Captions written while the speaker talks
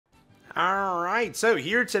Alright, so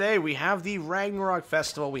here today we have the Ragnarok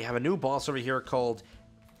Festival. We have a new boss over here called...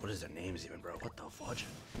 What is their names even, bro? What the fudge?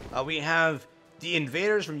 We have the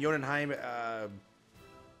invaders from Jotunheim,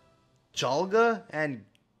 GJALGA and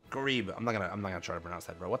GREIB. I'm not gonna try to pronounce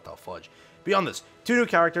that, bro. What the fudge? Beyond this, 2 new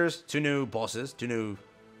characters, 2 new bosses, 2 new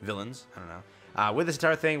villains. I don't know. With this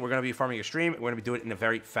entire thing, we're going to be farming extreme. We're going to be doing it in a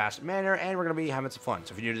very fast manner, and we're going to be having some fun.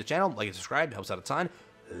 So if you're new to the channel, like and subscribe. It helps out a ton.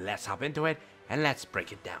 Let's hop into it, and let's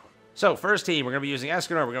break it down. So first team, we're going to be using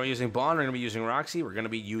Escanor. We're going to be using Bond. We're going to be using Roxy. We're going to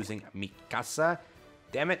be using Mikasa.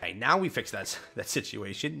 Damn it. Hey, now we fixed that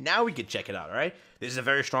situation. Now we can check it out, all right? This is a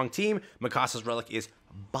very strong team. Mikasa's relic is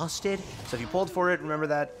busted. So if you pulled for it, remember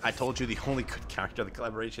that. I told you the only good character of the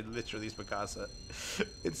collaboration literally is Mikasa.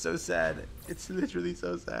 It's so sad. It's literally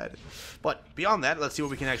so sad. But beyond that, let's see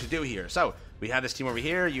what we can actually do here. So we have this team over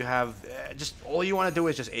here. You have just all you want to do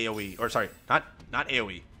is just AoE. Or sorry, not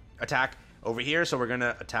AoE. Attack over here. So we're going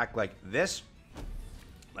to attack like this.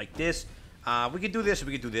 Like this. We could do this.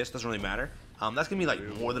 We could do this. Doesn't really matter. That's going to be like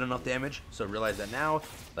more than enough damage, so realize that now.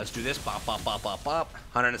 Let's do this. Pop, pop, pop, pop, pop.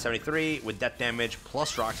 173 with death damage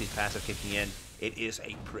plus Roxy's passive kicking in. It is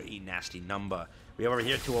a pretty nasty number. We have over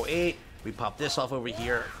here 208. We pop this off over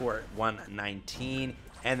here for 119.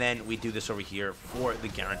 And then we do this over here for the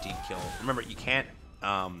guaranteed kill. Remember, you can't,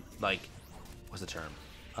 like, what's the term?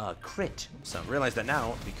 Crit. So realize that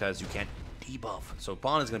now because you can't debuff. So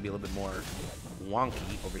Bond is going to be a little bit more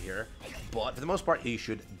wonky over here. But for the most part, he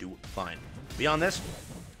should do fine. Beyond this,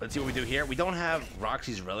 let's see what we do here. We don't have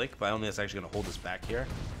Roxy's relic, but I don't think that's actually going to hold us back here.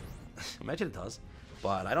 Imagine it does,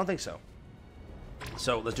 but I don't think so.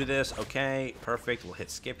 So let's do this. Okay, perfect. We'll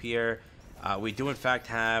hit skip here. We do in fact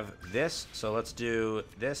have this, so let's do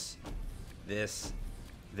this, this,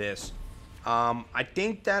 this. I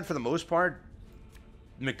think that for the most part,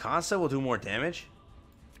 Mikasa will do more damage,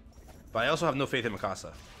 but I also have no faith in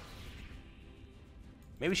Mikasa.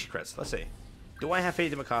 Maybe she crits. Let's see. Do I have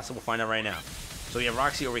faith in Mikasa? We'll find out right now. So we have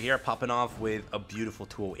Roxy over here popping off with a beautiful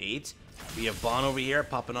 208. We have Bond over here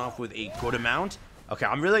popping off with a good amount. Okay,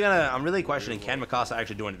 I'm really questioning, can Mikasa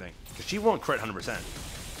actually do anything? Because she won't crit 100%.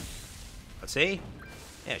 Let's see.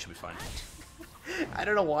 Yeah, it should be fine. I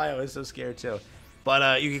don't know why I was so scared too.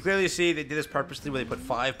 But you can clearly see they did this purposely where they put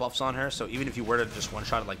 5 buffs on her. So even if you were to just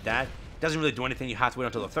one-shot it like that, doesn't really do anything. You have to wait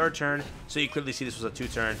until the 3rd turn. So you clearly see this was a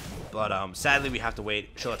 2-turn. But sadly, we have to wait.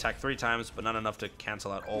 She'll attack 3 times, but not enough to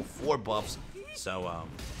cancel out all 4 buffs. So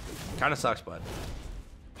kind of sucks, but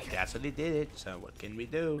that's what they did it. So what can we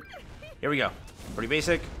do? Here we go. Pretty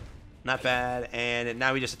basic. Not bad. And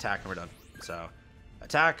now we just attack and we're done. So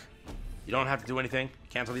attack. You don't have to do anything.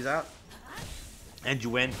 Cancel these out. And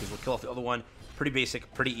you win because we'll kill off the other one. Pretty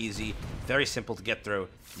basic. Pretty easy. Very simple to get through.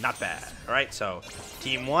 Not bad. All right. So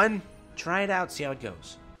team 1. Try it out, see how it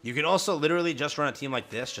goes. You can also literally just run a team like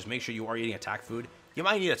this. Just make sure you are eating attack food. You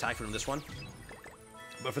might need attack food in this one.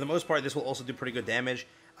 But for the most part, this will also do pretty good damage.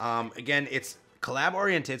 Again, it's collab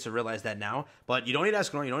oriented, so realize that now. But you don't need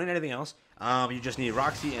Escanor, you don't need anything else. You just need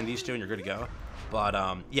Roxy and these 2 and you're good to go. But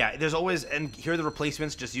yeah, there's always, and here are the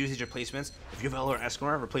replacements. Just use these replacements. If you have LR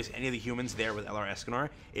Escanor, replace any of the humans there with LR Escanor.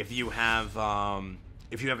 If you have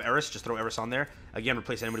Eris, just throw Eris on there. Again,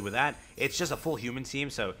 replace anybody with that. It's just a full human team,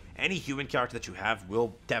 so any human character that you have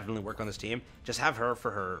will definitely work on this team. Just have her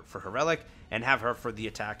for her relic, and have her for the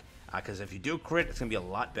attack. Because if you do crit, it's gonna be a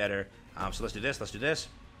lot better. So let's do this. Let's do this.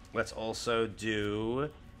 Let's also do.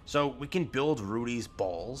 So we can build Rudy's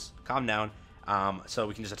balls. Calm down. So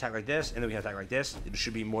we can just attack like this, and then we can attack like this. It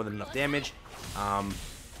should be more than enough damage.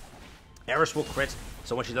 Eris will crit,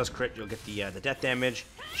 so when she does crit, you'll get the death damage.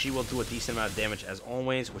 She will do a decent amount of damage as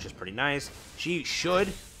always, which is pretty nice. She should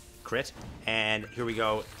crit, and here we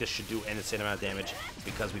go. This should do an insane amount of damage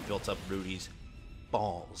because we built up Rudy's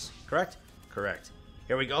balls. Correct? Correct.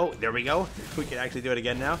 Here we go. There we go. We can actually do it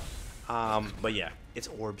again now. But yeah, it's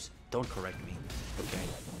orbs. Don't correct me. Okay,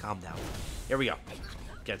 calm down. Here we go.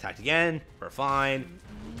 Get attacked again. We're fine.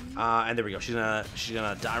 And there we go. She's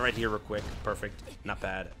gonna die right here real quick. Perfect. Not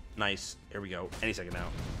bad. Nice. Here we go. Any second now.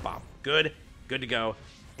 Bop. Good. Good to go.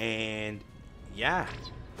 And yeah.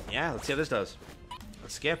 Yeah, let's see how this does.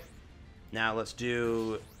 Let's skip. Now let's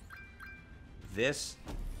do this,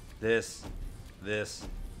 this, this,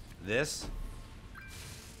 this.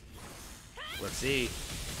 Let's see.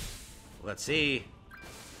 Let's see.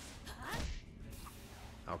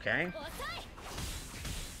 Okay.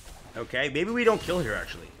 Okay, maybe we don't kill here,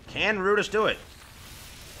 actually. Can Rudis do it?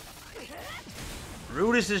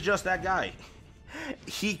 Rudis is just that guy.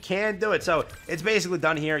 He can do it. So, it's basically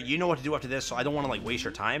done here. You know what to do after this, so I don't want to, like, waste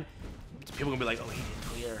your time. People are going to be like, oh, he didn't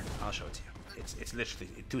clear. I'll show it to you. It's literally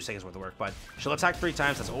 2 seconds worth of work, but she'll attack 3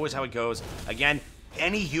 times. That's always how it goes. Again,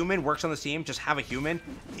 any human works on this team, just have a human.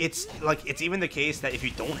 It's even the case that if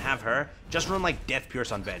you don't have her, just run like Death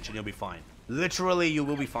Pierce on bench and you'll be fine. Literally, you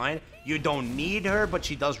will be fine. You don't need her, but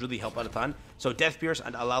she does really help out a ton. So Death Pierce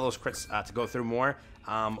and allow those crits to go through more,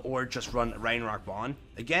 or just run Ragnarok Bond.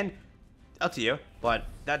 Again, up to you, but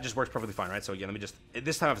that just works perfectly fine, right? So again, let me just,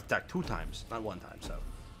 this time I have to attack 2 times, not 1 time, so.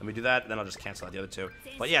 Let me do that, then I'll just cancel out the other 2.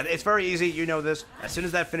 But yeah, it's very easy, you know this. As soon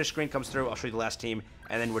as that finish screen comes through, I'll show you the last team,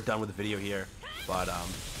 and then we're done with the video here. But,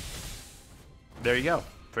 there you go.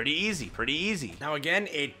 Pretty easy, pretty easy. Now again,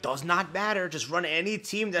 it does not matter. Just run any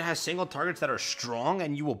team that has single targets that are strong,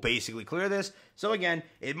 and you will basically clear this. So again,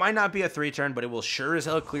 it might not be a 3-turn, but it will sure as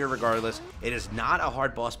hell clear regardless. It is not a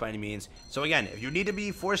hard boss by any means. So again, if you need to be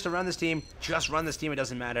forced to run this team, just run this team. It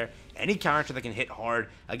doesn't matter. Any character that can hit hard.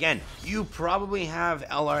 Again, you probably have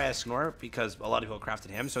LR Escanor because a lot of people crafted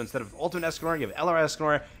him. So instead of Ultimate Escanor, you have LR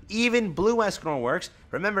Escanor. Even Blue Escanor works.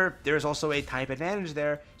 Remember, there's also a type advantage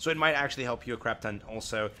there, so it might actually help you a crap ton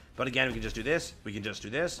also. But again, we can just do this. We can just do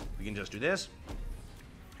this. We can just do this.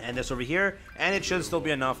 And this over here. And it should still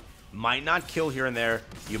be enough. Might not kill here and there.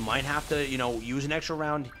 You might have to, you know, use an extra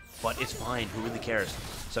round, but it's fine. Who really cares?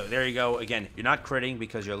 So there you go. Again, you're not critting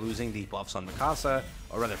because you're losing the buffs on Mikasa,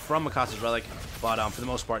 or rather from Mikasa's relic. But for the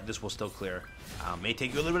most part, this will still clear. May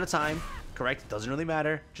take you a little bit of time. Correct? Doesn't really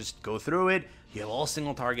matter. Just go through it. You have all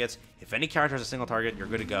single targets. If any character has a single target, you're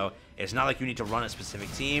good to go. It's not like you need to run a specific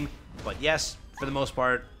team. But yes, for the most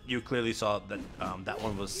part, you clearly saw that that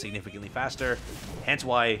one was significantly faster. Hence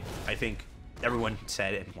why I think everyone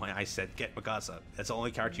said it, and why I said get Mikasa. That's the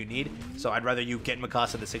only character you need. So I'd rather you get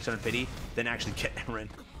Mikasa the 600 pity than actually get Eren.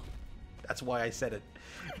 That's why I said it,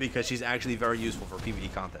 because she's actually very useful for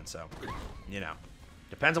PvE content. So, you know,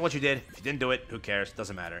 depends on what you did. If you didn't do it, who cares?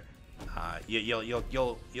 Doesn't matter.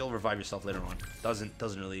 You'll revive yourself later on.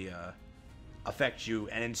 Doesn't really affect you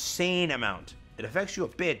an insane amount. It affects you a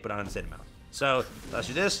bit, but not an insane amount. So let's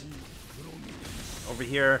do this. Over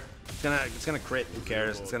here, it's gonna crit. Who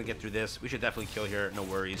cares? It's gonna get through this. We should definitely kill here. No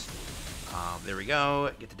worries. There we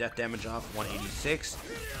go. Get the death damage off. 186.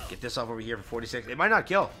 Get this off over here for 46. It might not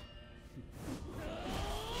kill.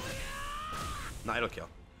 No, it'll kill.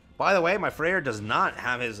 By the way, my Freyr does not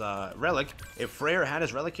have his relic. If Freyr had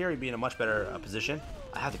his relic here, he'd be in a much better position.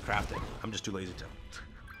 I have to craft it. I'm just too lazy to.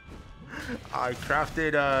 I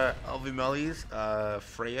crafted Elvimeli's,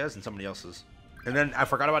 Freya's, and somebody else's. And then I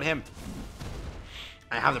forgot about him.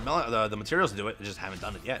 I have the materials to do it. I just haven't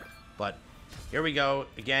done it yet. But here we go.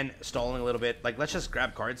 Again, stalling a little bit. Like, let's just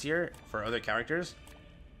grab cards here for other characters.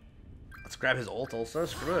 Let's grab his ult also.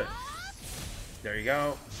 Screw it. There you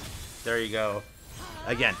go. There you go.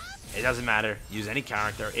 Again, it doesn't matter. Use any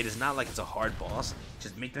character. It is not like it's a hard boss.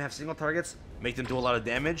 Just make them have single targets. Make them do a lot of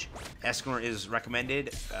damage. Escanor is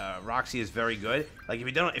recommended. Roxy is very good. Like, if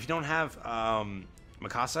you don't have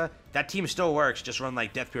Mikasa, that team still works. Just run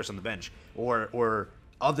like Death Pierce on the bench, or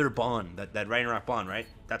other Bond, that Ragnarok Bond, right?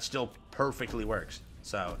 That still perfectly works.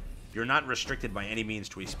 So you're not restricted by any means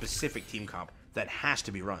to a specific team comp that has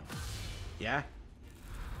to be run. Yeah,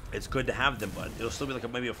 it's good to have them, but it'll still be like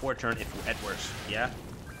maybe a 4-turn if at worst. Yeah,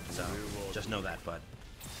 so just know that. But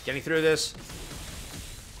getting through this,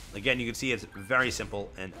 again, you can see it's very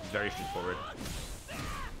simple and very straightforward.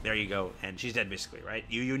 There you go, and she's dead basically, right?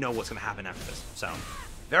 You know what's gonna happen after this. So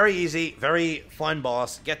very easy, very fun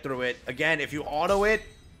boss. Get through it. Again, if you auto it,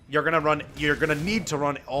 you're gonna need to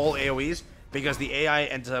run all AoEs because the AI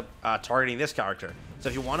ends up targeting this character. So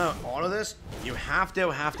if you want to auto this, you have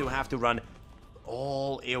to run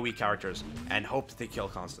all AoE characters and hope that they kill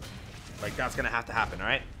constantly. Like, that's gonna have to happen, all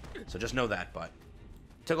right? So just know that. But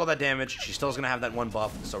took all that damage. She still's gonna have that 1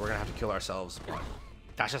 buff, so we're gonna have to kill ourselves. But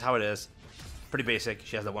that's just how it is. Pretty basic.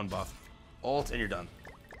 She has that 1 buff. Ult, and you're done.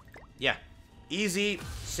 Yeah. Easy,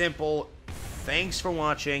 simple. Thanks for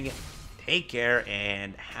watching. Take care,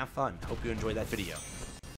 and have fun. Hope you enjoyed that video.